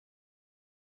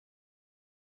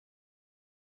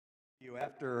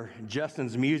After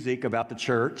Justin's music about the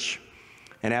church,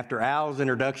 and after Al's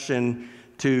introduction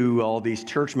to all these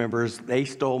church members, they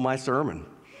stole my sermon.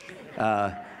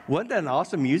 Wasn't that an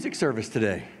awesome music service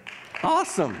today?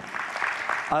 Awesome.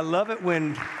 I love it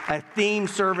when a theme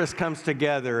service comes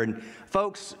together. And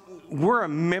folks, we're a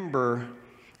member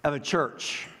of a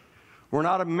church. We're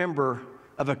not a member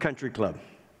of a country club.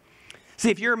 See,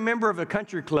 if you're a member of a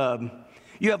country club,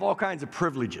 you have all kinds of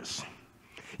privileges.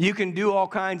 You can do all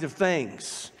kinds of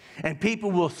things, and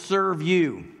people will serve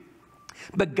you.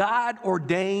 But God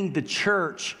ordained the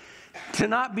church to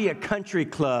not be a country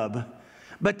club,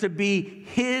 but to be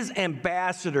His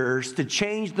ambassadors to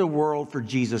change the world for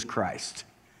Jesus Christ.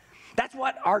 That's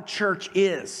what our church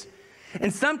is.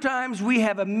 And sometimes we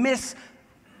have a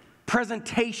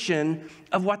mispresentation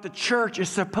of what the church is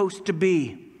supposed to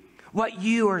be, what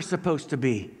you are supposed to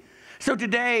be. So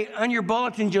today, on your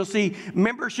bulletins, you'll see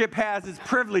membership has its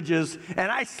privileges,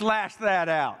 and I slashed that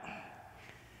out.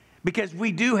 Because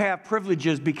we do have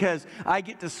privileges, because I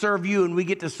get to serve you and we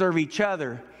get to serve each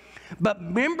other. But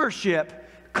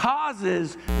membership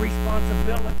causes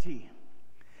responsibility.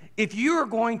 If you are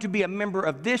going to be a member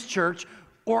of this church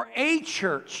or a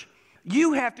church,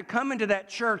 you have to come into that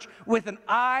church with an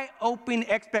eye-opening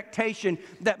expectation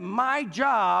that my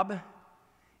job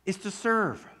is to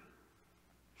serve.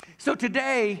 So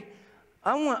today,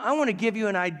 I want to give you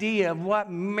an idea of what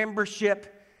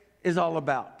membership is all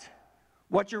about,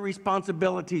 what your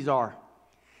responsibilities are.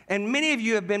 And many of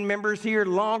you have been members here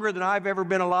longer than I've ever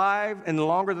been alive and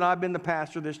longer than I've been the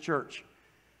pastor of this church.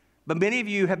 But many of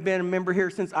you have been a member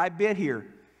here since I've been here,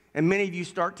 and many of you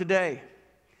start today.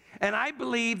 And I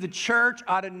believe the church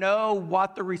ought to know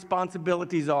what the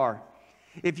responsibilities are.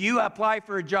 If you apply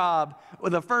for a job,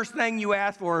 well, the first thing you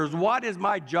ask for is, what is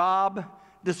my job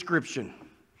description?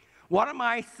 What am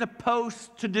I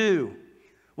supposed to do?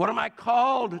 What am I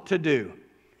called to do?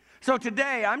 So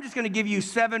today, I'm just going to give you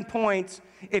 7 points.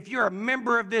 If you're a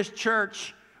member of this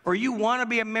church, or you want to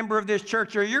be a member of this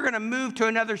church, or you're going to move to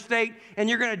another state and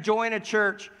you're going to join a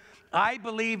church, I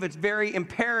believe it's very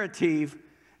imperative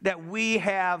that we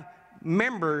have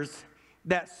members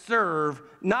that serve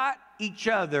not each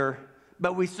other,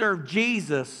 but we serve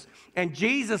Jesus. And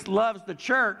Jesus loves the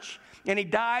church, and He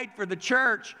died for the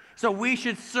church. So we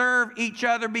should serve each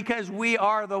other because we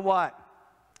are the what?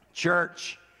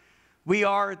 Church. We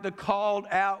are the called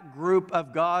out group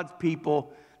of God's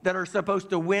people that are supposed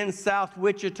to win South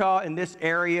Wichita in this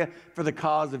area for the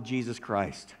cause of Jesus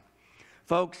Christ.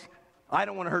 Folks, I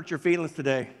don't want to hurt your feelings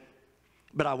today,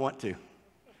 but I want to.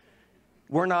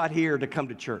 We're not here to come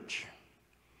to church.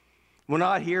 We're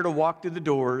not here to walk through the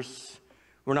doors.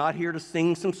 We're not here to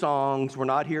sing some songs. We're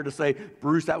not here to say,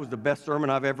 Bruce, that was the best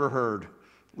sermon I've ever heard.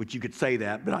 Which you could say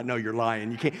that, but I know you're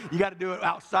lying. You got to do it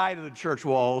outside of the church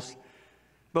walls.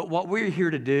 But what we're here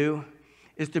to do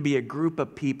is to be a group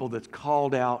of people that's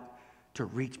called out to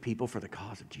reach people for the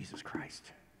cause of Jesus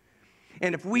Christ.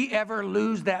 And if we ever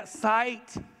lose that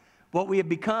sight, what we have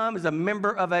become is a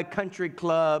member of a country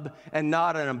club and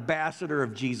not an ambassador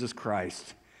of Jesus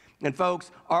Christ. And folks,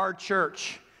 our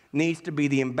church needs to be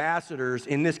the ambassadors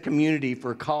in this community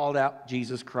for called out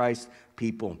Jesus Christ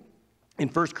people. In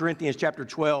 1 Corinthians chapter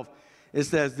 12, it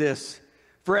says this,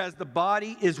 "For as the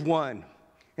body is one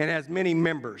and has many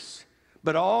members,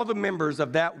 but all the members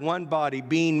of that one body,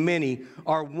 being many,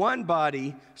 are one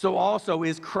body, so also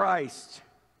is Christ.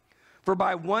 For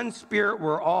by one Spirit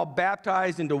we're all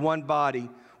baptized into one body,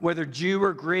 whether Jew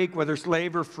or Greek, whether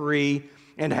slave or free,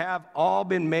 and have all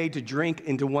been made to drink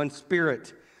into one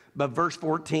Spirit." But verse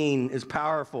 14 is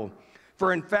powerful.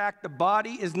 "For in fact, the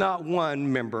body is not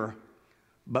one member,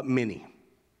 but many."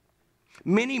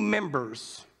 Many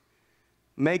members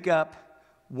make up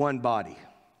one body.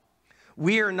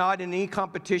 We are not in any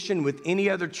competition with any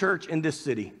other church in this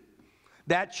city.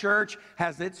 That church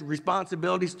has its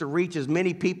responsibilities to reach as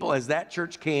many people as that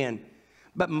church can.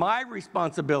 But my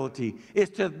responsibility is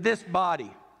to this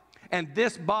body. And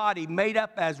this body, made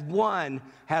up as one,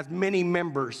 has many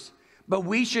members. But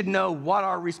we should know what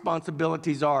our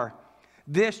responsibilities are.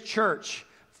 This church,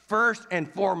 first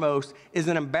and foremost, is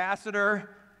an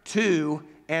ambassador to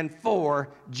and for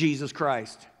Jesus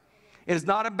Christ. It is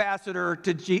not ambassador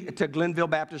to Glenville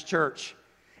Baptist Church.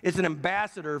 It's an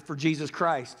ambassador for Jesus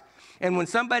Christ. And when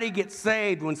somebody gets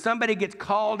saved, when somebody gets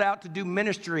called out to do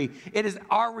ministry, it is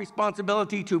our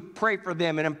responsibility to pray for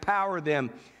them and empower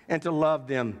them and to love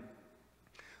them.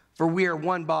 For we are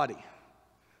one body,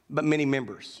 but many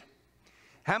members.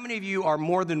 How many of you are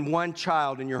more than one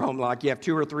child in your home? Like you have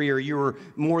 2 or 3, or you were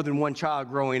more than one child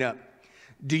growing up.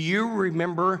 Do you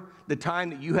remember the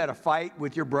time that you had a fight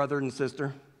with your brother and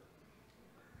sister?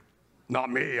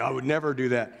 Not me. I would never do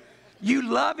that. You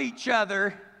love each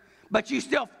other, but you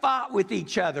still fought with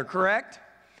each other, correct?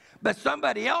 But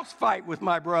somebody else fight with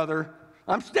my brother,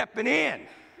 I'm stepping in.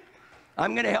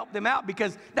 I'm going to help them out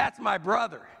because that's my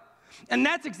brother. And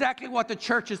that's exactly what the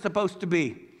church is supposed to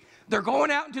be. They're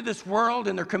going out into this world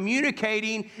and they're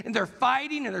communicating and they're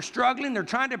fighting and they're struggling. They're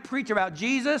trying to preach about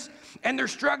Jesus and they're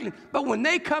struggling. But when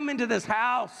they come into this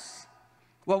house,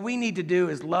 what we need to do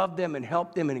is love them and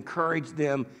help them and encourage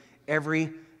them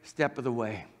every step of the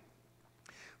way.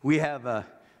 We have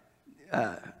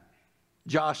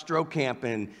Josh Strokamp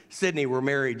and Sydney were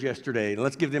married yesterday.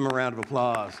 Let's give them a round of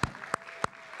applause.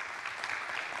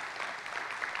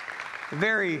 A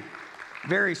very,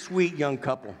 very sweet young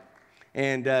couple.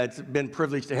 And it's been a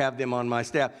privilege to have them on my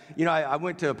staff. You know, I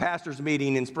went to a pastor's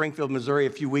meeting in Springfield, Missouri a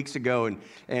few weeks ago,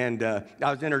 and I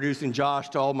was introducing Josh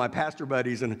to all my pastor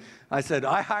buddies, and I said,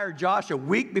 I hired Josh a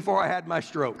week before I had my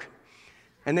stroke.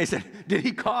 And they said, did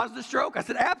he cause the stroke? I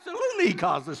said, absolutely he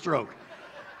caused the stroke.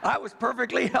 I was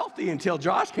perfectly healthy until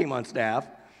Josh came on staff,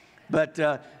 but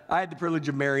I had the privilege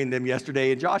of marrying them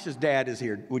yesterday, and Josh's dad is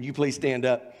here. Would you please stand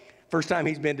up? First time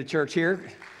he's been to church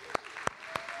here.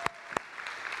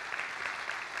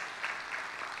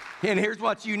 And here's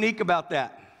what's unique about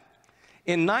that.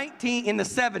 In the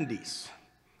 70s,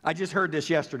 I just heard this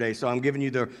yesterday, so I'm giving you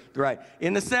the right.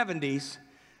 In the 70s,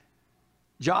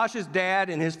 Josh's dad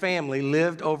and his family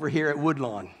lived over here at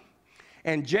Woodlawn.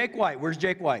 And Jake White, where's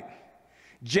Jake White?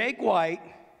 Jake White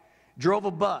drove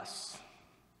a bus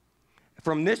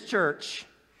from this church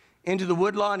into the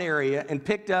Woodlawn area and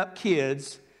picked up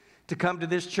kids to come to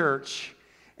this church,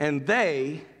 and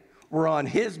they were on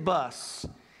his bus.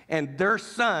 And their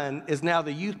son is now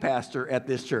the youth pastor at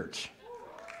this church.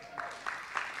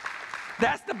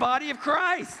 That's the body of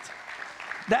Christ.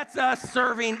 That's us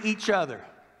serving each other.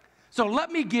 So let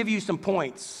me give you some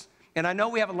points. And I know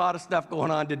we have a lot of stuff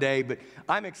going on today, but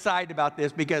I'm excited about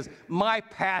this because my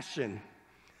passion,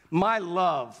 my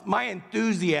love, my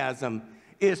enthusiasm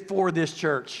is for this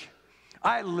church.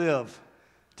 I live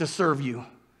to serve you.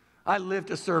 I live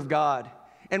to serve God.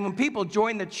 And when people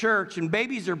join the church and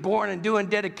babies are born and doing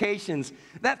dedications,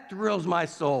 that thrills my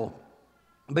soul.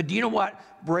 But do you know what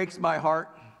breaks my heart?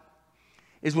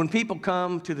 Is when people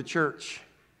come to the church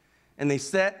and they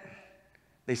sit,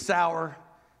 they sour,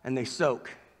 and they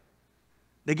soak.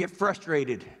 They get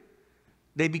frustrated.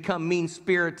 They become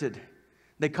mean-spirited.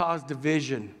 They cause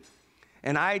division.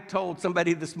 And I told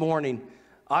somebody this morning,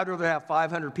 I'd rather have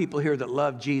 500 people here that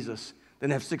love Jesus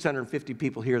than have 650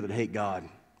 people here that hate God.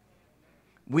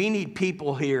 We need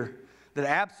people here that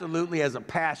absolutely has a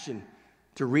passion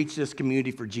to reach this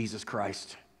community for Jesus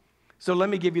Christ. So let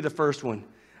me give you the first one.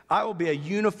 I will be a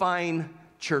unifying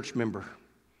church member.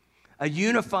 A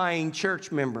unifying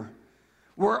church member.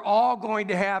 We're all going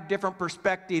to have different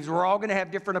perspectives. We're all going to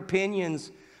have different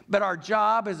opinions. But our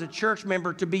job as a church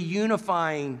member to be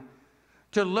unifying,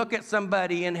 to look at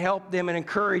somebody and help them and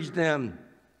encourage them.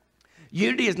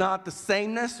 Unity is not the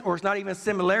sameness, or it's not even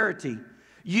similarity.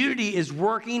 Unity is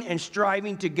working and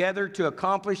striving together to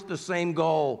accomplish the same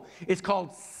goal. It's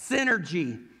called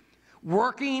synergy.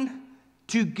 Working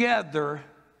together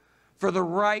for the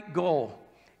right goal.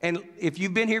 And if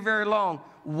you've been here very long,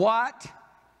 what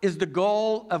is the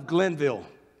goal of Glenville?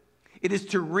 It is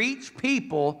to reach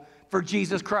people for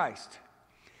Jesus Christ.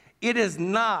 It is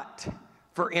not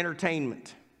for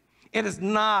entertainment. It is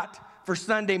not for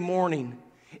Sunday morning.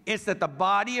 It's that the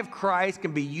body of Christ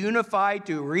can be unified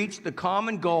to reach the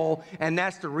common goal, and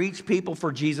that's to reach people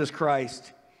for Jesus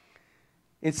Christ.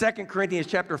 In 2 Corinthians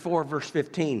chapter 4, verse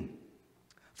 15,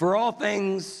 for all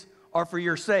things are for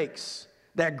your sakes,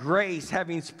 that grace,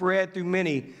 having spread through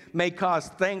many, may cause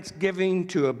thanksgiving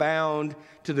to abound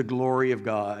to the glory of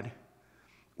God.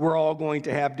 We're all going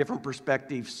to have different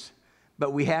perspectives,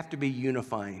 but we have to be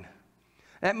unifying.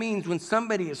 That means when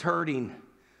somebody is hurting,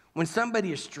 when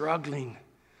somebody is struggling,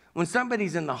 when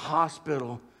somebody's in the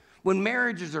hospital, when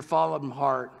marriages are falling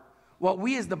apart, what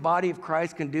we as the body of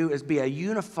Christ can do is be a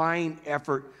unifying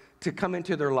effort to come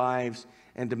into their lives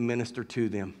and to minister to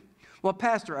them. Well,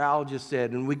 Pastor Al just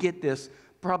said, and we get this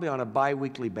probably on a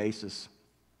bi-weekly basis,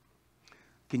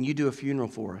 can you do a funeral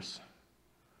for us?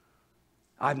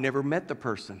 I've never met the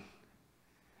person.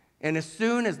 And as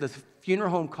soon as the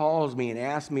funeral home calls me and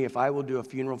asks me if I will do a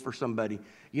funeral for somebody,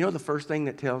 you know the first thing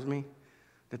that tells me?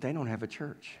 That they don't have a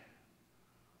church.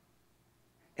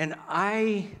 And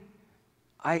I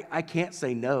can't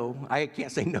say no. I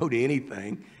can't say no to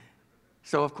anything.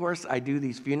 So, of course, I do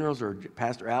these funerals, or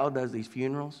Pastor Al does these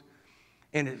funerals.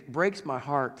 And it breaks my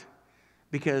heart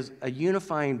because a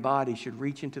unifying body should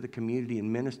reach into the community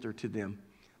and minister to them.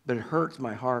 But it hurts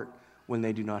my heart when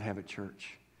they do not have a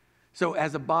church. So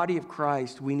as a body of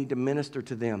Christ, we need to minister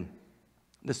to them.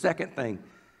 The second thing,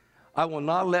 I will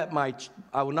not let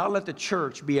the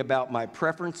church be about my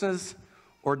preferences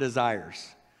or desires.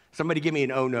 Somebody give me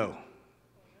an oh no.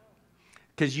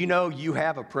 Because you know you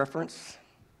have a preference.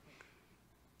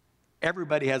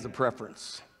 Everybody has a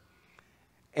preference.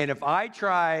 And if I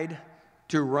tried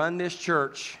to run this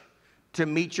church to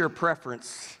meet your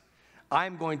preference,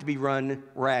 I'm going to be run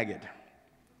ragged.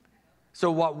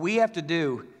 So what we have to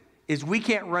do is we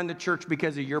can't run the church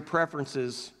because of your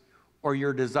preferences or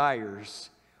your desires.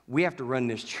 We have to run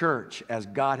this church as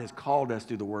God has called us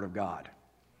through the Word of God.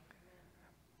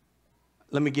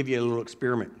 Let me give you a little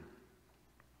experiment.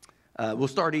 We'll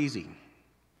start easy.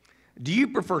 Do you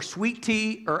prefer sweet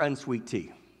tea or unsweet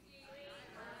tea?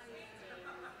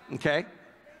 Okay.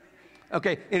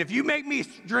 Okay, and if you make me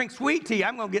drink sweet tea,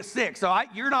 I'm going to get sick. So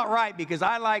you're not right because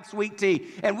I like sweet tea.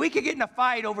 And we could get in a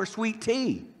fight over sweet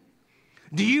tea.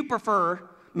 Do you prefer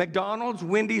McDonald's,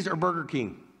 Wendy's, or Burger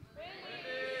King?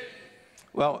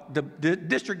 Well, the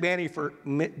district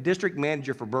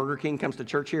manager for Burger King comes to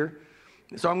church here.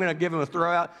 So I'm going to give him a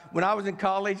throw out. When I was in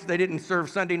college, they didn't serve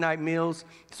Sunday night meals.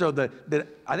 So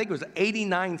I think it was an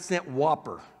 89-cent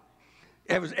Whopper.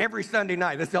 It was every Sunday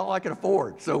night. That's all I could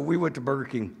afford. So we went to Burger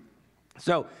King.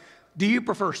 So do you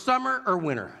prefer summer or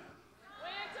winter?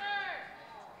 Winter.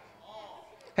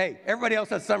 Hey, everybody else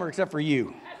has summer except for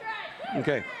you. That's right.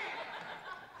 Okay.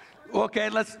 Okay,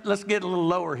 let's get a little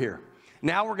lower here.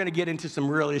 Now we're going to get into some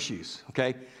real issues,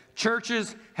 okay?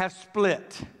 Churches have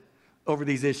split over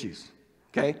these issues,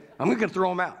 okay? I'm going to throw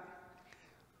them out.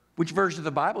 Which version of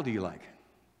the Bible do you like?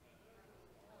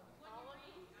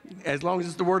 As long as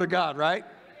it's the Word of God, right?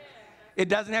 It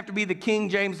doesn't have to be the King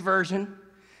James Version.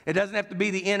 It doesn't have to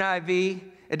be the NIV.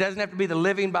 It doesn't have to be the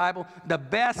Living Bible. The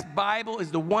best Bible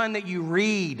is the one that you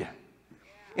read.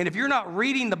 And if you're not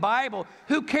reading the Bible,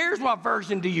 who cares what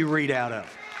version do you read out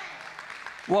of?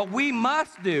 What we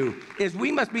must do is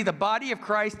we must be the body of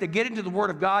Christ to get into the Word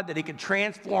of God that He can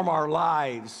transform our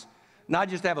lives, not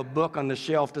just have a book on the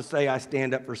shelf to say I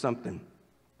stand up for something.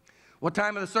 What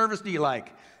time of the service do you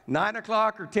like? 9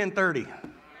 o'clock or 10:30?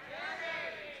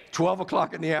 12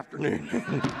 o'clock in the afternoon.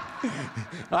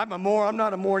 I'm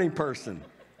not a morning person.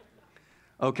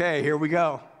 Okay, here we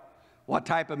go. What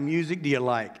type of music do you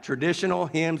like? Traditional,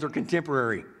 hymns, or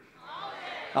contemporary?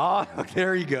 Oh,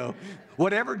 there you go.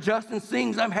 Whatever Justin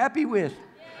sings, I'm happy with.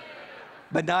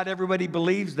 But not everybody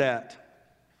believes that.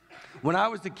 When I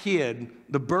was a kid,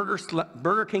 the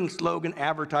Burger King slogan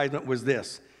advertisement was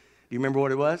this. Do you remember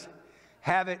what it was?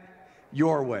 Have it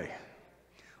your way.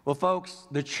 Well, folks,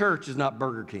 the church is not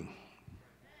Burger King.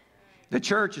 The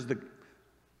church is the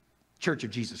Church of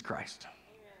Jesus Christ.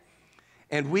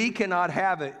 And we cannot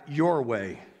have it your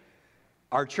way.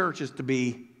 Our church is to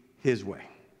be His way.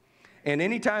 And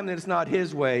anytime that it's not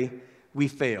His way, we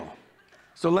fail.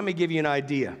 So let me give you an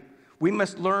idea. We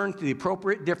must learn the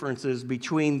appropriate differences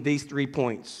between these 3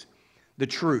 points. The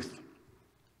truth.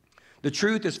 The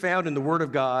truth is found in the Word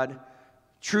of God.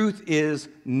 Truth is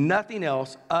nothing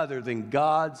else other than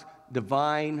God's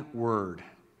divine Word.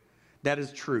 That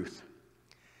is truth.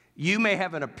 You may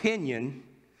have an opinion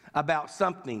about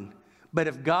something, but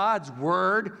if God's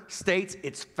Word states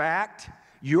its fact,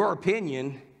 your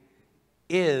opinion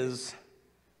is,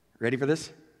 ready for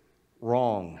this?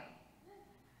 Wrong.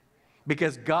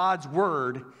 Because God's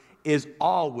Word is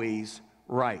always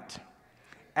right.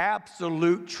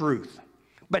 Absolute truth.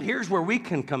 But here's where we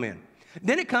can come in.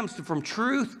 Then it comes from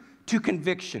truth to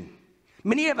conviction.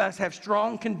 Many of us have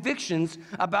strong convictions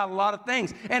about a lot of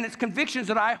things, and it's convictions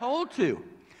that I hold to.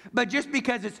 But just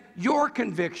because it's your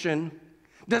conviction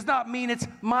does not mean it's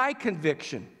my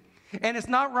conviction. And it's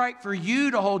not right for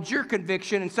you to hold your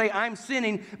conviction and say, I'm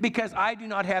sinning because I do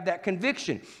not have that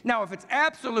conviction. Now, if it's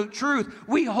absolute truth,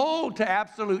 we hold to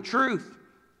absolute truth.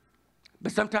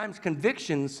 But sometimes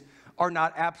convictions are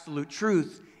not absolute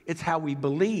truth. It's how we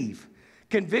believe.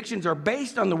 Convictions are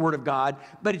based on the Word of God,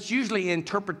 but it's usually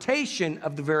interpretation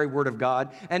of the very Word of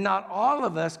God. And not all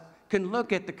of us can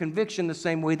look at the conviction the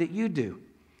same way that you do.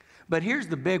 But here's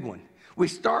the big one. We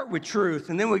start with truth,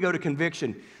 and then we go to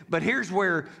conviction. But here's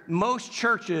where most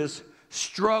churches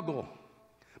struggle.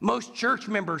 Most church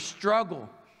members struggle.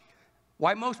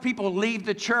 Why most people leave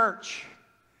the church?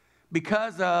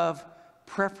 Because of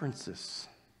preferences.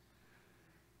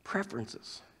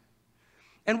 Preferences.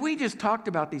 And we just talked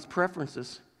about these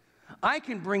preferences. I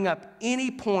can bring up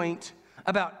any point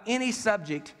about any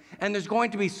subject, and there's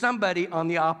going to be somebody on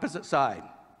the opposite side.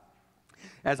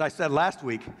 As I said last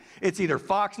week, it's either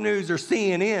Fox News or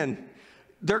CNN.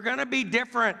 They're going to be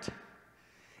different.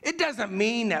 It doesn't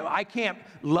mean that I can't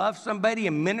love somebody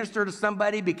and minister to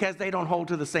somebody because they don't hold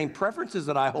to the same preferences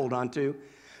that I hold on to.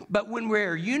 But when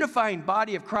we're a unifying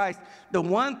body of Christ, the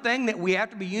one thing that we have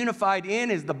to be unified in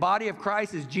is the body of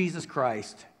Christ is Jesus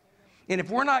Christ. And if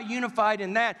we're not unified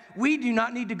in that, we do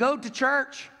not need to go to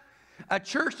church. A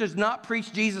church does not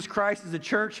preach Jesus Christ as a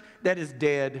church that is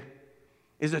dead,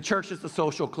 is a church that's a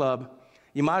social club.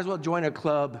 You might as well join a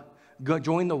club, go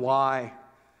join the Y.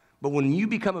 But when you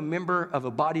become a member of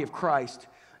a body of Christ,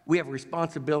 we have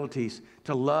responsibilities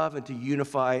to love and to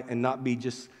unify and not be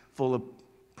just full of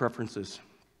preferences.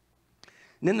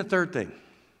 And then the third thing,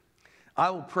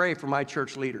 I will pray for my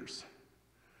church leaders.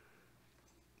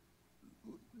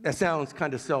 That sounds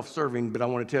kind of self-serving, but I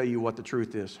want to tell you what the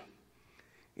truth is.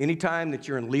 Anytime that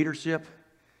you're in leadership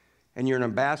and you're an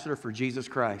ambassador for Jesus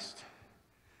Christ,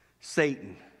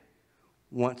 Satan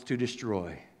wants to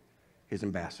destroy his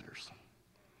ambassadors.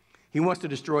 He wants to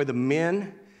destroy the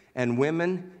men and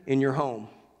women in your home.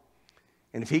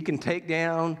 And if he can take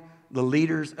down the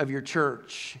leaders of your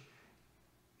church,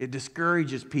 it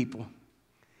discourages people.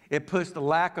 It puts the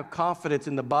lack of confidence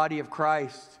in the body of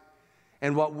Christ.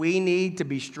 And what we need to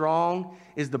be strong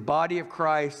is the body of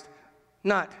Christ,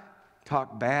 not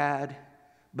talk bad,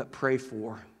 but pray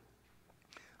for.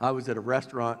 I was at a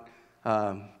restaurant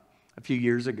a few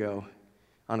years ago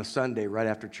on a Sunday right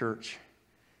after church.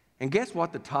 And guess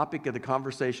what the topic of the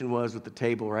conversation was with the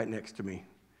table right next to me?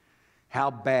 How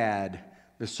bad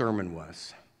the sermon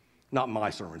was. Not my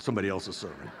sermon, somebody else's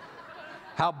sermon.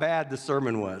 How bad the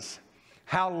sermon was.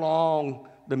 How long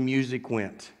the music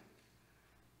went.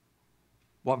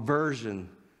 What version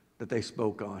that they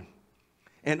spoke on.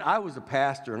 And I was a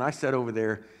pastor, and I sat over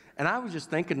there, and I was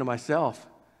just thinking to myself,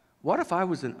 what if I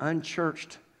was an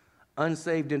unchurched,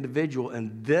 unsaved individual,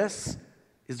 and this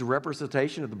is the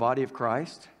representation of the body of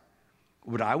Christ?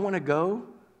 Would I want to go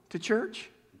to church?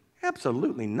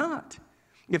 Absolutely not.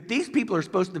 If these people are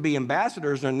supposed to be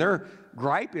ambassadors and they're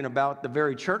griping about the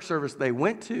very church service they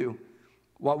went to,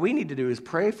 what we need to do is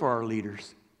pray for our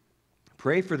leaders,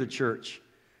 pray for the church,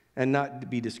 and not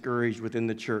be discouraged within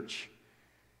the church.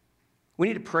 We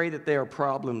need to pray that there are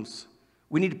problems.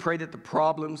 We need to pray that the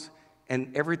problems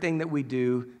and everything that we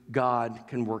do, God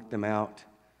can work them out,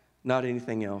 not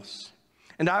anything else.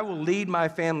 And I will lead my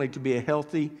family to be a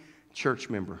healthy church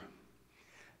member.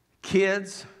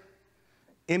 Kids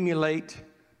emulate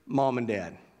mom and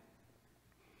dad.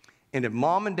 And if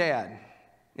mom and dad,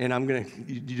 and I'm going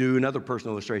to do another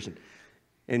personal illustration,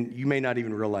 and you may not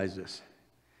even realize this,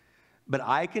 but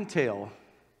I can tell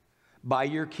by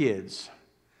your kids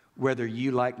whether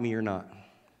you like me or not.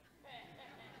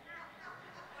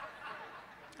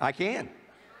 I can.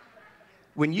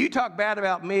 When you talk bad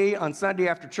about me on Sunday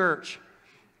after church,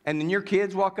 and then your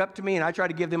kids walk up to me and I try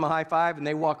to give them a high five and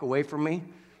they walk away from me,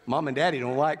 mom and daddy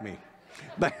don't like me.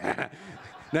 But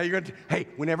now you're going to, hey,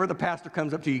 whenever the pastor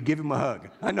comes up to you, give him a hug.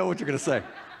 I know what you're going to say.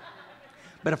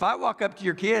 But if I walk up to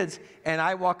your kids and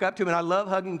I walk up to them, and I love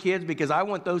hugging kids because I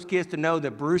want those kids to know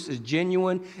that Bruce is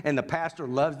genuine and the pastor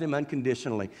loves them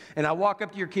unconditionally. And I walk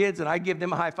up to your kids and I give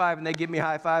them a high five and they give me a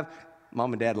high five,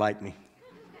 mom and dad like me.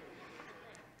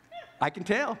 I can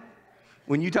tell.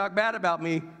 When you talk bad about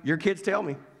me, your kids tell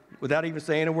me without even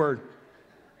saying a word.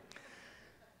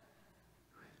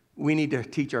 We need to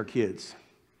teach our kids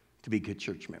to be good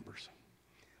church members.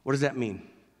 What does that mean?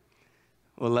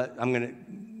 Well,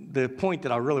 the point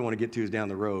that I really want to get to is down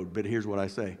the road, but here's what I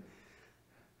say.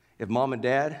 If mom and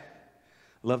dad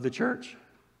love the church,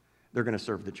 they're going to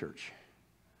serve the church.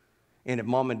 And if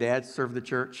mom and dad serve the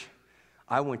church,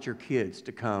 I want your kids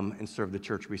to come and serve the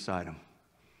church beside them.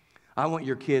 I want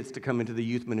your kids to come into the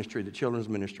youth ministry, the children's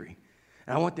ministry.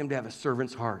 And I want them to have a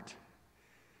servant's heart.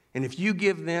 And if you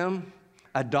give them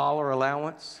a $1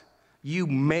 allowance, you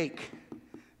make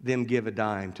them give a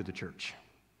dime to the church.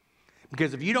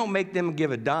 Because if you don't make them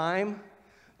give a dime,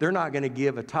 they're not going to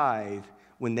give a tithe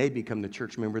when they become the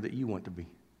church member that you want to be.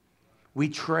 We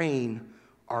train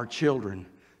our children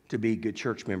to be good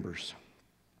church members.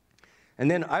 And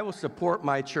then I will support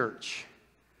my church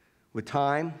with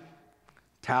time,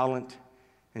 talent,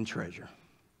 and treasure.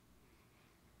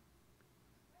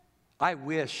 I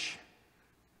wish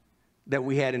that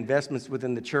we had investments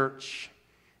within the church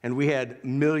and we had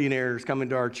millionaires come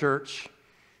into our church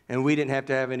and we didn't have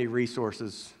to have any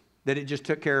resources, that it just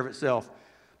took care of itself.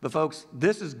 But folks,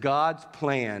 this is God's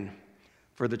plan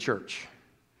for the church.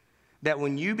 That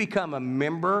when you become a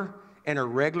member and a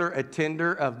regular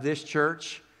attender of this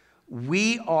church,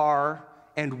 we are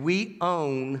and we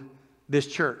own this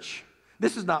church.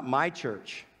 This is not my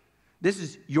church. This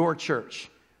is your church.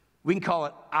 We can call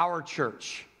it our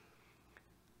church.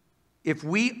 If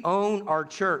we own our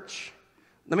church,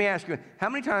 Let me ask you, how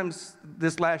many times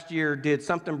this last year did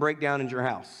something break down in your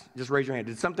house? Just raise your hand.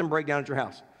 Did something break down at your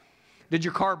house? Did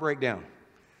your car break down?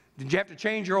 Did you have to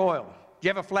change your oil? Did you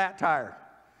have a flat tire?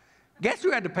 Guess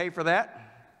who had to pay for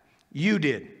that? You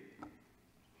did.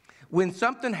 When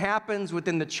something happens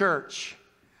within the church,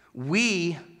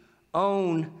 we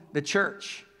own the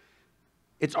church.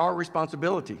 It's our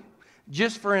responsibility.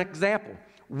 Just for an example,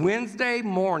 Wednesday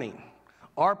morning,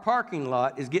 our parking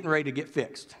lot is getting ready to get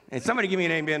fixed. And somebody give me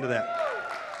an amen to that.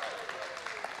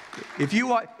 If you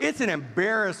walk, it's an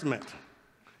embarrassment.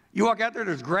 You walk out there,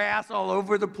 there's grass all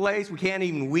over the place. We can't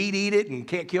even weed eat it and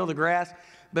can't kill the grass.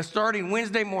 But starting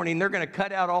Wednesday morning, they're going to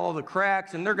cut out all the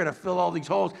cracks and they're going to fill all these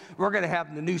holes. We're going to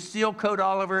have the new seal coat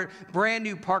all over it, brand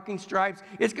new parking stripes.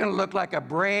 It's going to look like a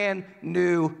brand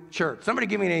new church. Somebody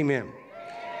give me an amen.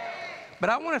 But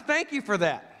I want to thank you for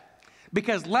that.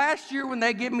 Because last year when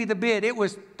they gave me the bid, it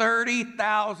was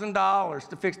 $30,000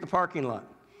 to fix the parking lot.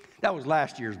 That was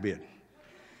last year's bid.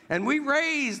 And we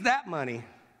raised that money.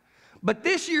 But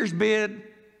this year's bid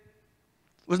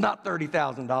was not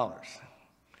 $30,000.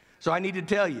 So I need to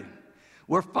tell you,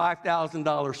 we're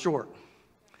 $5,000 short.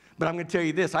 But I'm going to tell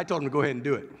you this, I told them to go ahead and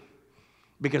do it.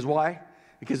 Because why?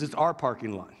 Because it's our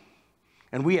parking lot.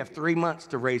 And we have 3 months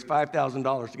to raise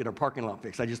 $5,000 to get our parking lot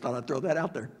fixed. I just thought I'd throw that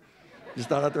out there. Just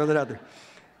thought I'd throw that out there.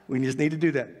 We just need to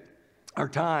do that. Our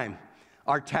time,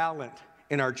 our talent,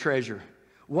 and our treasure.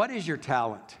 What is your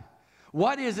talent?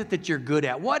 What is it that you're good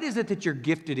at? What is it that you're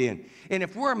gifted in? And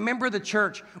if we're a member of the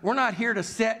church, we're not here to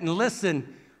sit and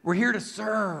listen. We're here to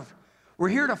serve. We're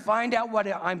here to find out what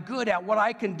I'm good at, what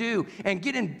I can do, and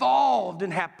get involved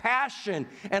and have passion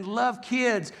and love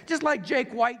kids, just like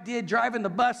Jake White did driving the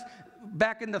bus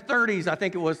back in the 30s. I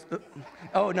think it was, it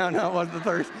wasn't the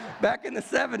 30s. Back in the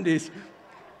 70s.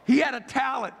 He had a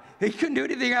talent. He couldn't do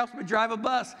anything else but drive a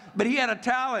bus, but he had a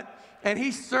talent. And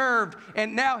he served,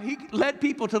 and now he led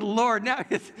people to the Lord. Now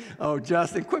it's, oh,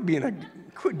 Justin,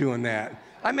 quit doing that.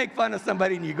 I make fun of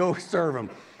somebody and you go serve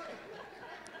them.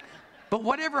 But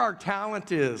whatever our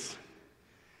talent is,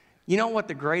 you know what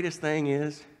the greatest thing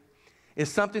is? It's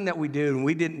something that we do,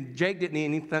 and Jake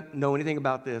didn't know anything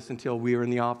about this until we were in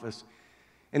the office.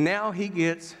 And now he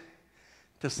gets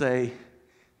to say,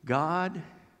 God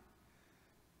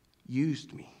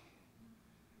used me.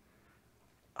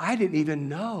 I didn't even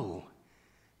know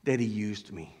that he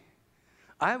used me.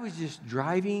 I was just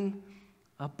driving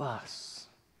a bus.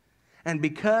 And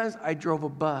because I drove a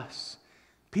bus,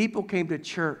 people came to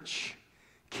church.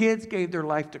 Kids gave their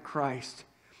life to Christ.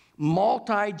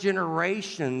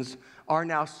 Multi-generations are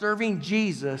now serving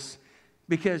Jesus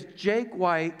because Jake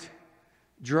White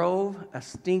drove a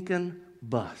stinking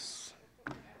bus.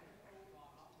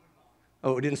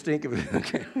 Oh, it didn't stink?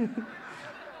 Okay.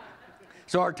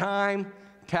 So our time,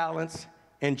 talents,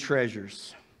 and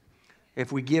treasures.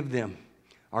 If we give them,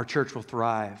 our church will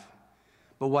thrive.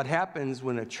 But what happens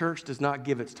when a church does not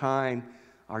give its time,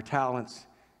 our talents,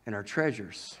 and our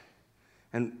treasures?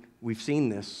 And we've seen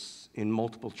this in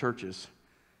multiple churches.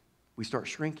 We start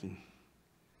shrinking.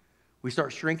 We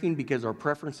start shrinking because our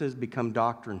preferences become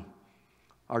doctrine.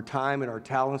 Our time and our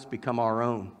talents become our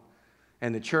own.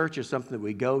 And the church is something that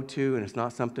we go to, and it's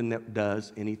not something that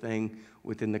does anything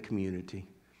within the community.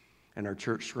 And our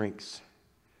church shrinks.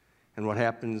 And what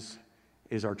happens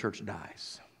is our church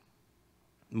dies.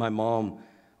 My mom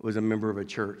was a member of a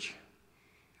church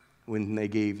when they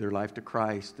gave their life to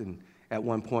Christ, and at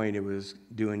one point it was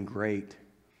doing great.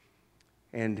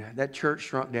 And that church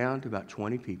shrunk down to about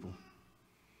 20 people.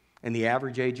 And the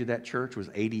average age of that church was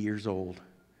 80 years old.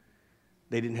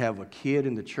 They didn't have a kid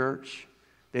in the church.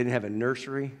 They didn't have a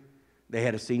nursery. They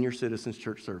had a senior citizens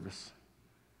church service.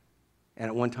 And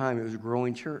at one time it was a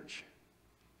growing church.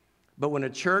 But when a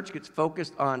church gets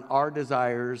focused on our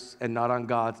desires and not on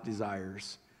God's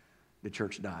desires, the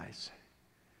church dies.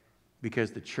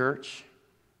 Because the church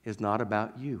is not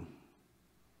about you.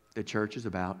 The church is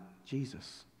about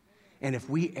Jesus. And if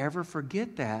we ever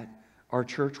forget that, our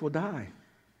church will die.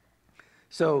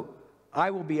 So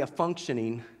I will be a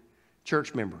functioning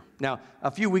church member. Now, a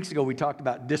few weeks ago, we talked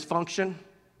about dysfunction.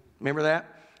 Remember that?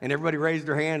 And everybody raised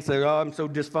their hand and said, oh, I'm so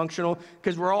dysfunctional,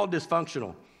 because we're all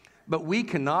dysfunctional. But we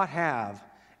cannot have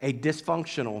a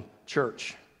dysfunctional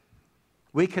church.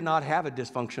 We cannot have a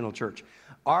dysfunctional church.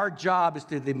 Our job is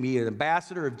to be an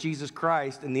ambassador of Jesus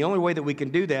Christ, and the only way that we can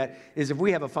do that is if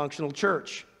we have a functional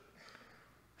church.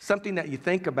 Something that you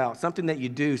think about, something that you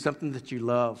do, something that you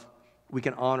love, we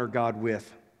can honor God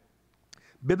with.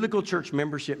 Biblical church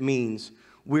membership means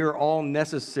we're all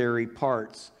necessary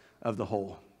parts of the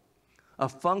whole. A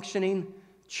functioning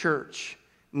church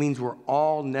means we're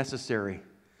all necessary.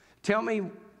 Tell me,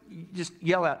 just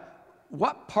yell out,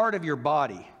 what part of your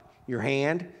body, your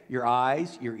hand, your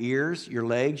eyes, your ears, your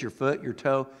legs, your foot, your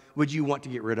toe, would you want to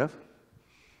get rid of?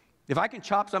 If I can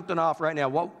chop something off right now,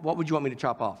 what would you want me to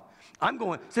chop off?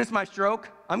 Since my stroke,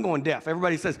 I'm going deaf.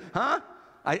 Everybody says, huh?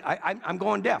 I'm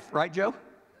going deaf, right, Joe?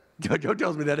 Joe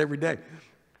tells me that every day.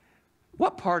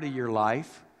 What part of your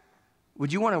life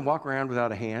would you want to walk around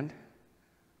without a hand,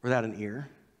 without an ear,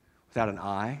 without an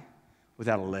eye,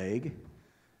 without a leg?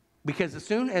 Because as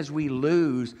soon as we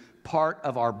lose part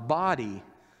of our body,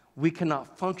 we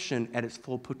cannot function at its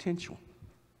full potential.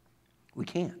 We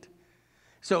can't.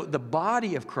 So the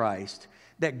body of Christ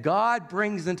that God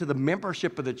brings into the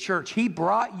membership of the church, He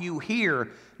brought you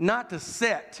here not to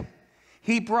sit.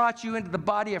 He brought you into the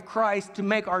body of Christ to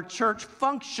make our church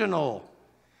functional.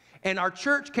 And our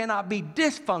church cannot be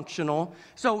dysfunctional.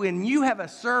 So when you have a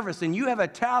service and you have a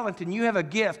talent and you have a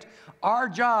gift, our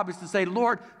job is to say,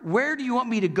 Lord, where do you want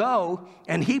me to go?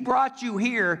 And He brought you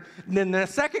here. And then the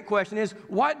second question is,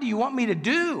 what do you want me to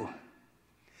do?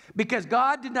 Because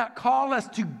God did not call us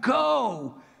to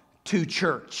go to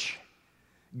church.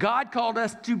 God called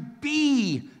us to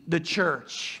be the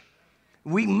church.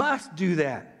 We must do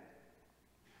that.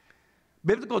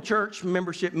 Biblical church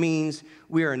membership means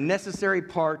we are a necessary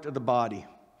part of the body.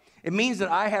 It means that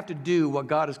I have to do what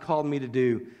God has called me to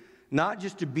do, not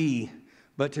just to be,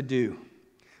 but to do.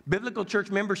 Biblical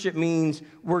church membership means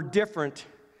we're different,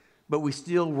 but we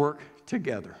still work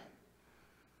together.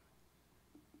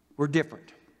 We're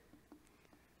different.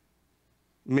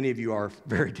 Many of you are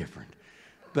very different,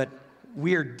 but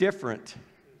we are different.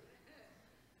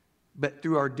 But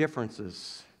through our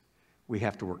differences, we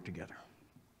have to work together.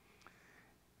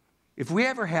 If we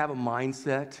ever have a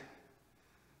mindset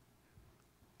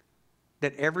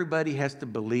that everybody has to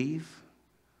believe,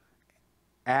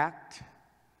 act,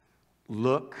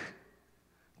 look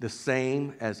the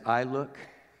same as I look,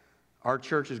 our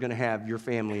church is going to have your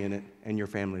family in it and your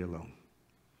family alone.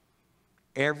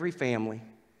 Every family,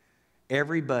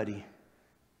 everybody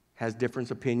has different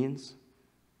opinions,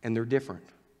 and they're different.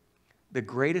 The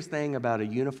greatest thing about a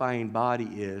unifying body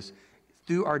is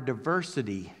through our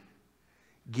diversity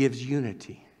gives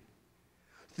unity.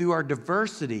 Through our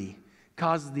diversity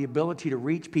causes the ability to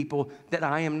reach people that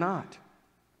I am not.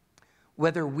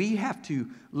 Whether we have to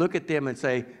look at them and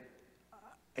say,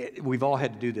 we've all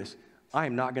had to do this, I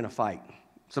am not going to fight.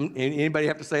 Anybody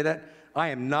have to say that? I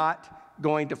am not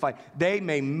going to fight. They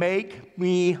may make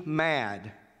me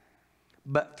mad,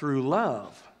 but through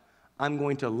love, I'm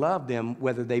going to love them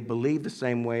whether they believe the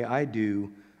same way I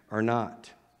do or not.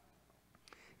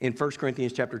 In 1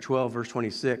 Corinthians chapter 12, verse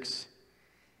 26,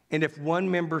 and if one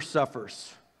member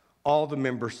suffers, all the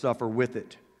members suffer with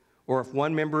it. Or if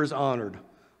one member is honored,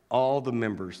 all the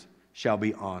members shall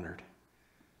be honored.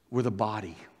 We're the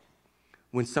body.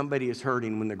 When somebody is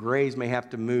hurting, when the Grays may have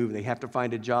to move, they have to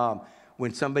find a job.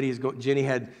 When somebody is Jenny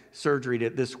had surgery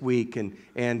this week, and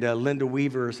Linda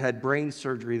Weaver's had brain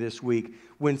surgery this week.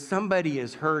 When somebody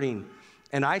is hurting,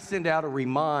 and I send out a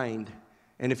remind,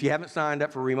 and if you haven't signed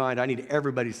up for a remind, I need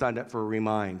everybody signed up for a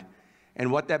remind.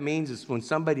 And what that means is when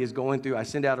somebody is going through, I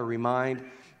send out a remind,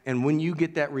 and when you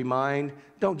get that remind,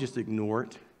 don't just ignore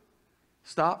it.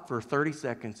 Stop for 30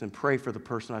 seconds and pray for the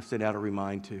person I've sent out a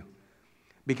remind to.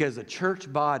 Because a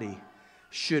church body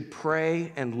should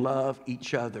pray and love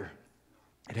each other.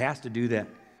 It has to do that.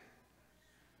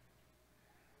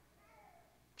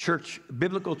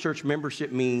 Biblical church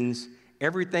membership means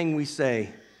everything we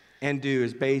say and do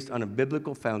is based on a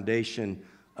biblical foundation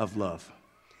of love.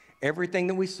 Everything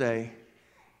that we say,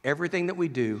 everything that we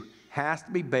do has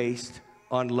to be based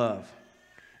on love.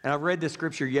 And I read this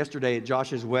scripture yesterday at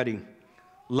Josh's wedding.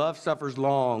 Love suffers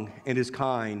long and is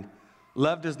kind.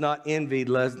 Love does not envy,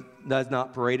 does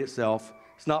not parade itself,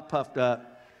 it's not puffed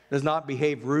up, does not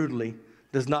behave rudely,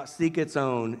 does not seek its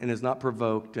own, and is not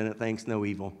provoked, and it thinks no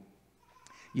evil.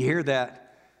 You hear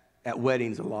that at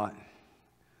weddings a lot.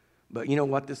 But you know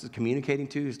what this is communicating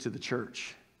to is to the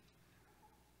church.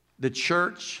 The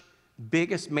church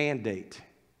biggest mandate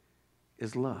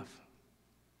is love.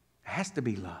 It has to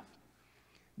be love.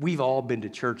 We've all been to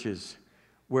churches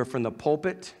where from the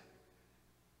pulpit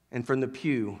and from the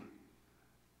pew,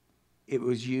 it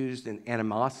was used in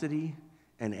animosity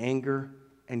and anger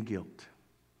and guilt.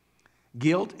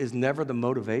 Guilt is never the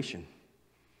motivation.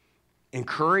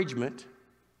 Encouragement,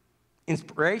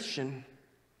 inspiration,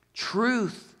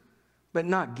 truth, but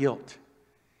not guilt.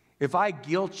 If I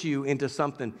guilt you into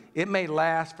something, it may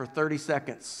last for 30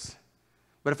 seconds.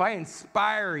 But if I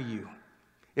inspire you,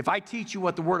 if I teach you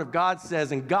what the Word of God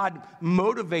says and God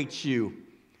motivates you,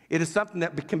 it is something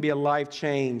that can be a life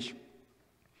change,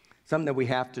 something that we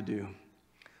have to do.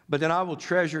 But then I will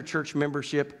treasure church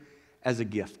membership as a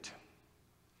gift.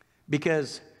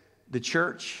 Because the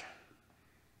church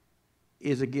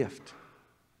is a gift.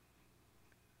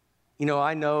 You know,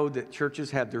 I know that churches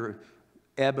have their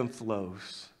ebb and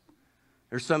flows.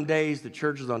 There's some days the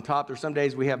church is on top. There's some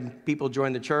days we have people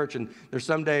join the church, and there's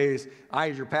some days I,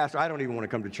 as your pastor, I don't even want to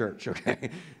come to church, okay?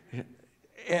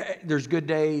 There's good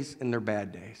days and there are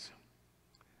bad days.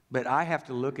 But I have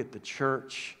to look at the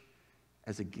church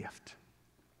as a gift.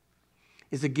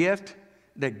 It's a gift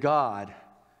that God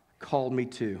called me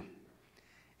to.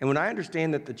 And when I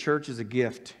understand that the church is a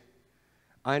gift,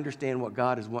 I understand what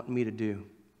God is wanting me to do.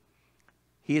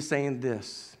 He is saying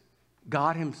this,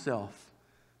 God himself,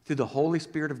 through the Holy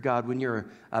Spirit of God, when you're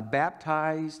a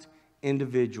baptized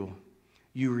individual,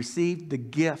 you receive the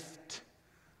gift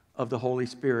of the Holy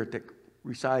Spirit that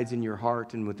resides in your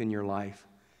heart and within your life.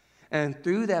 And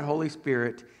through that Holy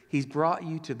Spirit, he's brought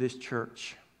you to this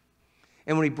church.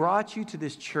 And when he brought you to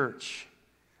this church,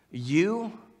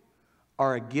 you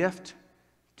are a gift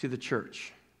to the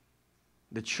church.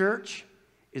 The church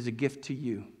is a gift to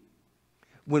you.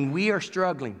 When we are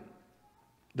struggling,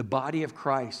 the body of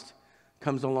Christ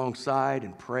comes alongside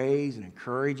and prays and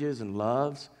encourages and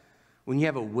loves. When you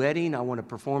have a wedding, I want to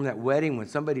perform that wedding. When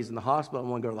somebody's in the hospital, I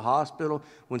want to go to the hospital.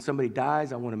 When somebody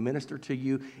dies, I want to minister to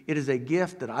you. It is a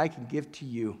gift that I can give to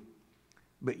you,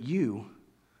 but you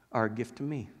are a gift to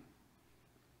me.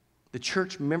 The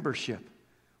church membership,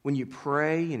 when you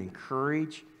pray and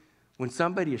encourage, when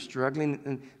somebody is struggling,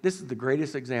 and this is the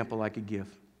greatest example I could give.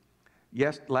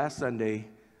 Yes, last Sunday,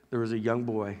 there was a young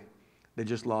boy that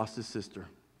just lost his sister.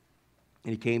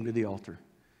 And he came to the altar.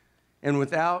 And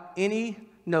without any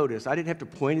notice, I didn't have to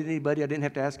point at anybody. I didn't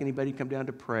have to ask anybody to come down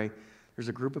to pray. There's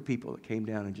a group of people that came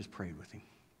down and just prayed with him.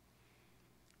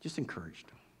 Just encouraged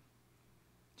him.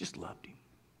 Just loved him.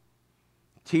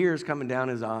 Tears coming down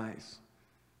his eyes.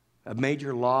 A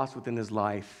major loss within his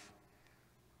life.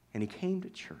 And he came to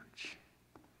church.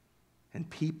 And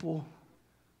people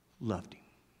loved him.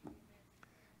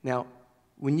 Now,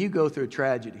 when you go through a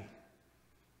tragedy,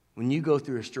 when you go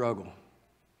through a struggle,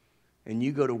 and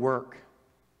you go to work,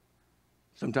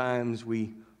 sometimes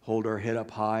we hold our head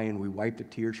up high and we wipe the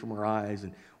tears from our eyes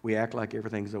and we act like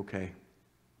everything's okay.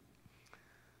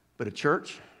 But a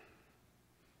church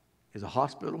is a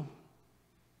hospital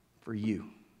for you.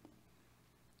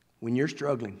 When you're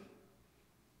struggling,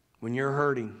 when you're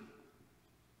hurting,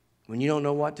 when you don't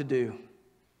know what to do,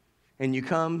 and you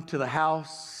come to the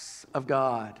house of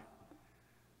God,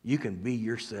 you can be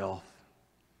yourself.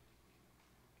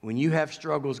 When you have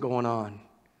struggles going on,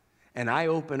 and I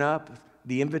open up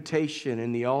the invitation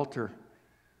in the altar,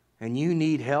 and you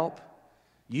need help,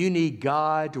 you need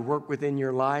God to work within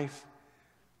your life,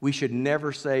 we should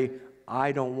never say,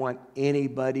 I don't want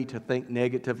anybody to think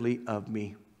negatively of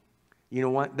me. You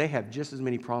know what? They have just as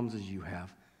many problems as you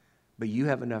have, but you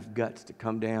have enough guts to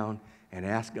come down and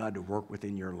ask God to work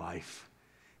within your life.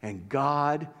 And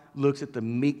God looks at the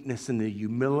meekness and the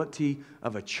humility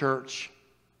of a church,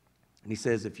 and he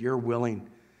says, if you're willing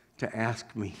to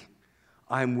ask me,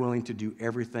 I'm willing to do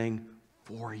everything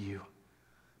for you.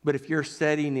 But if you're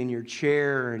sitting in your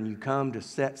chair and you come to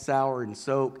sit, sour, and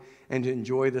soak and to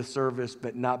enjoy the service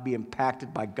but not be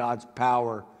impacted by God's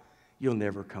power, you'll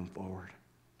never come forward.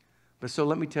 But so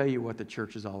let me tell you what the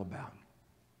church is all about.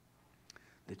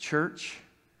 The church,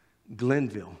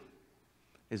 Glenville,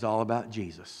 is all about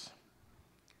Jesus.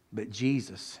 But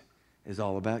Jesus is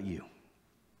all about you.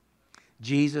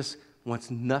 Jesus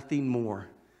wants nothing more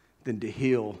than to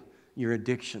heal your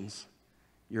addictions,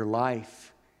 your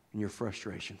life, and your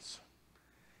frustrations.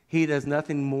 He does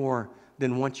nothing more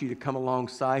than want you to come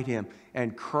alongside him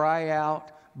and cry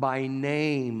out by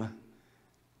name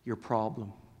your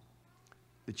problem.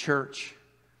 The church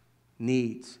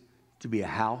needs to be a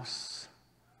house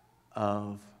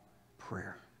of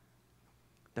prayer.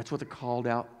 That's what the called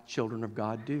out children of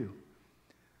God do.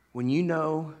 When you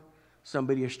know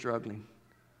somebody is struggling,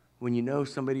 when you know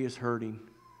somebody is hurting,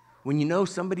 when you know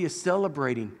somebody is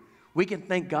celebrating, we can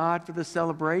thank God for the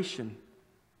celebration.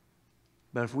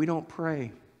 But if we don't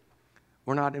pray,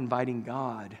 we're not inviting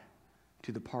God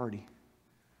to the party.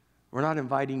 We're not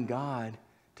inviting God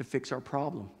to fix our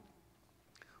problem.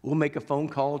 We'll make a phone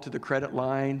call to the credit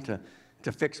line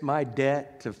to fix my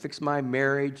debt, to fix my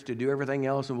marriage, to do everything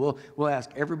else, and we'll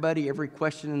ask everybody every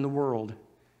question in the world.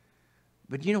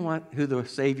 But you know what? Who the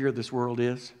Savior of this world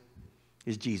is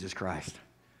Jesus Christ.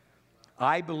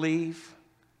 I believe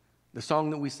the song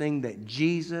that we sing, that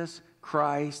Jesus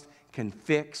Christ can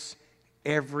fix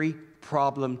every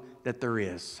problem that there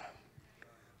is.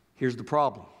 Here's the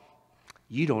problem.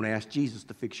 You don't ask Jesus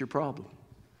to fix your problem.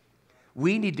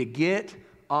 We need to get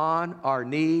on our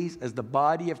knees as the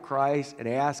body of Christ and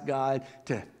ask God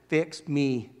to fix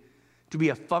me. to be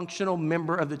a functional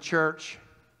member of the church.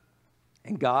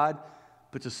 And God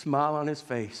puts a smile on his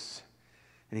face.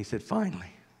 And he said,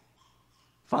 finally,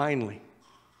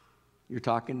 you're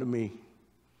talking to me.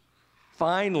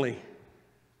 Finally,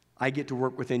 I get to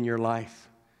work within your life.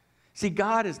 See,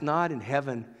 God is not in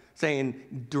heaven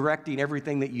saying, directing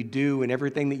everything that you do and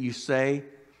everything that you say.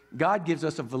 God gives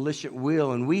us a volition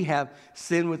will, and we have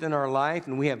sin within our life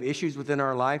and we have issues within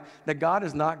our life, that God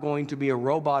is not going to be a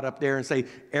robot up there and say,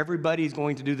 everybody's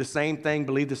going to do the same thing,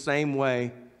 believe the same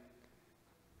way,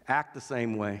 act the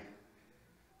same way.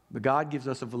 But God gives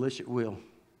us a volition will.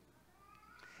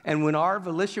 And when our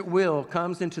volition will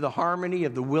comes into the harmony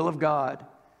of the will of God,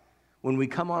 when we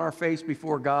come on our face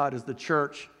before God as the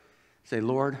church, say,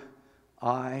 Lord,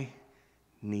 I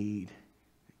need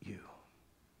you.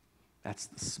 That's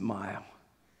the smile.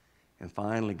 And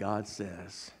finally, God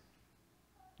says,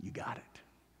 you got it.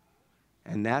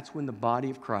 And that's when the body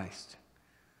of Christ,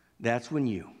 that's when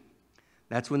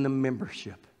the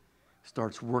membership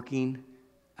starts working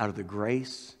out of the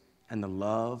grace and the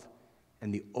love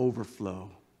and the overflow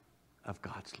of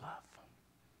God's love.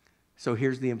 So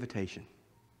here's the invitation.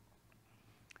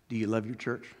 Do you love your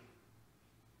church?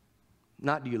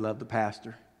 Not do you love the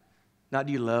pastor. Not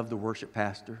do you love the worship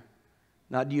pastor.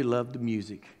 Not do you love the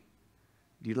music.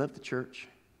 Do you love the church?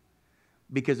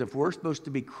 Because if we're supposed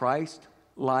to be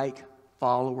Christ-like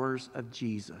followers of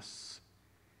Jesus,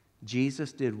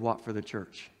 Jesus did what for the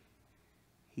church?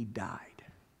 He died.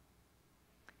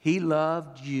 He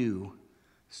loved you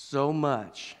so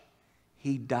much,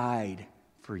 he died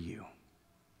for you.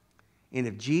 And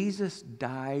if Jesus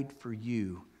died for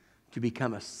you to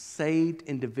become a saved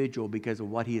individual because of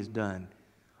what he has done,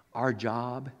 our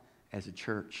job as a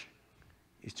church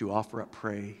is to offer up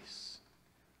praise,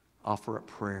 offer up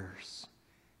prayers,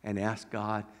 and ask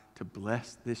God to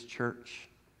bless this church,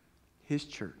 his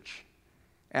church.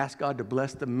 Ask God to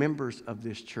bless the members of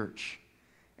this church.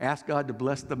 Ask God to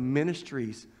bless the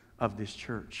ministries of this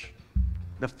church,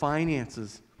 the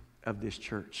finances of this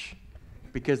church,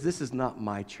 because this is not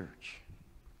my church.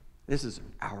 This is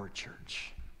our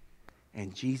church,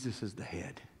 and Jesus is the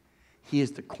head. He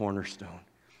is the cornerstone.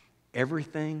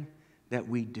 Everything that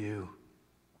we do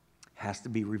has to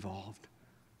be revolved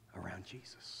around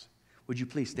Jesus. Would you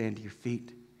please stand to your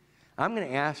feet? I'm going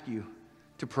to ask you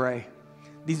to pray.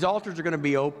 These altars are going to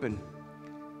be open.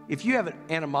 If you have an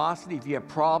animosity, if you have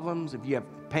problems, if you have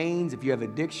pains, if you have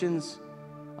addictions,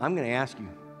 I'm going to ask you,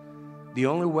 the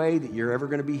only way that you're ever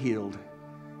going to be healed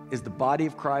is the body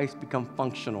of Christ become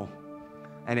functional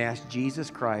and ask Jesus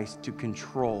Christ to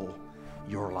control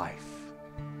your life.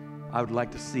 I would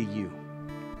like to see you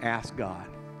ask God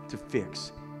to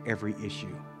fix every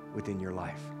issue within your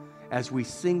life. As we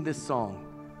sing this song,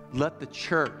 let the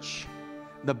church,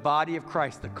 the body of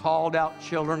Christ, the called out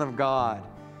children of God,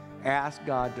 ask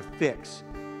God to fix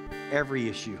every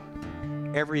issue,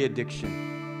 every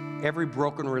addiction, every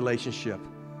broken relationship.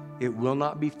 It will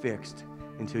not be fixed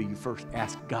until you first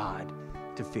ask God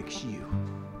to fix you.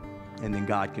 And then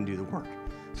God can do the work.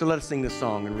 So let us sing this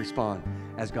song and respond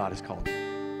as God has called you.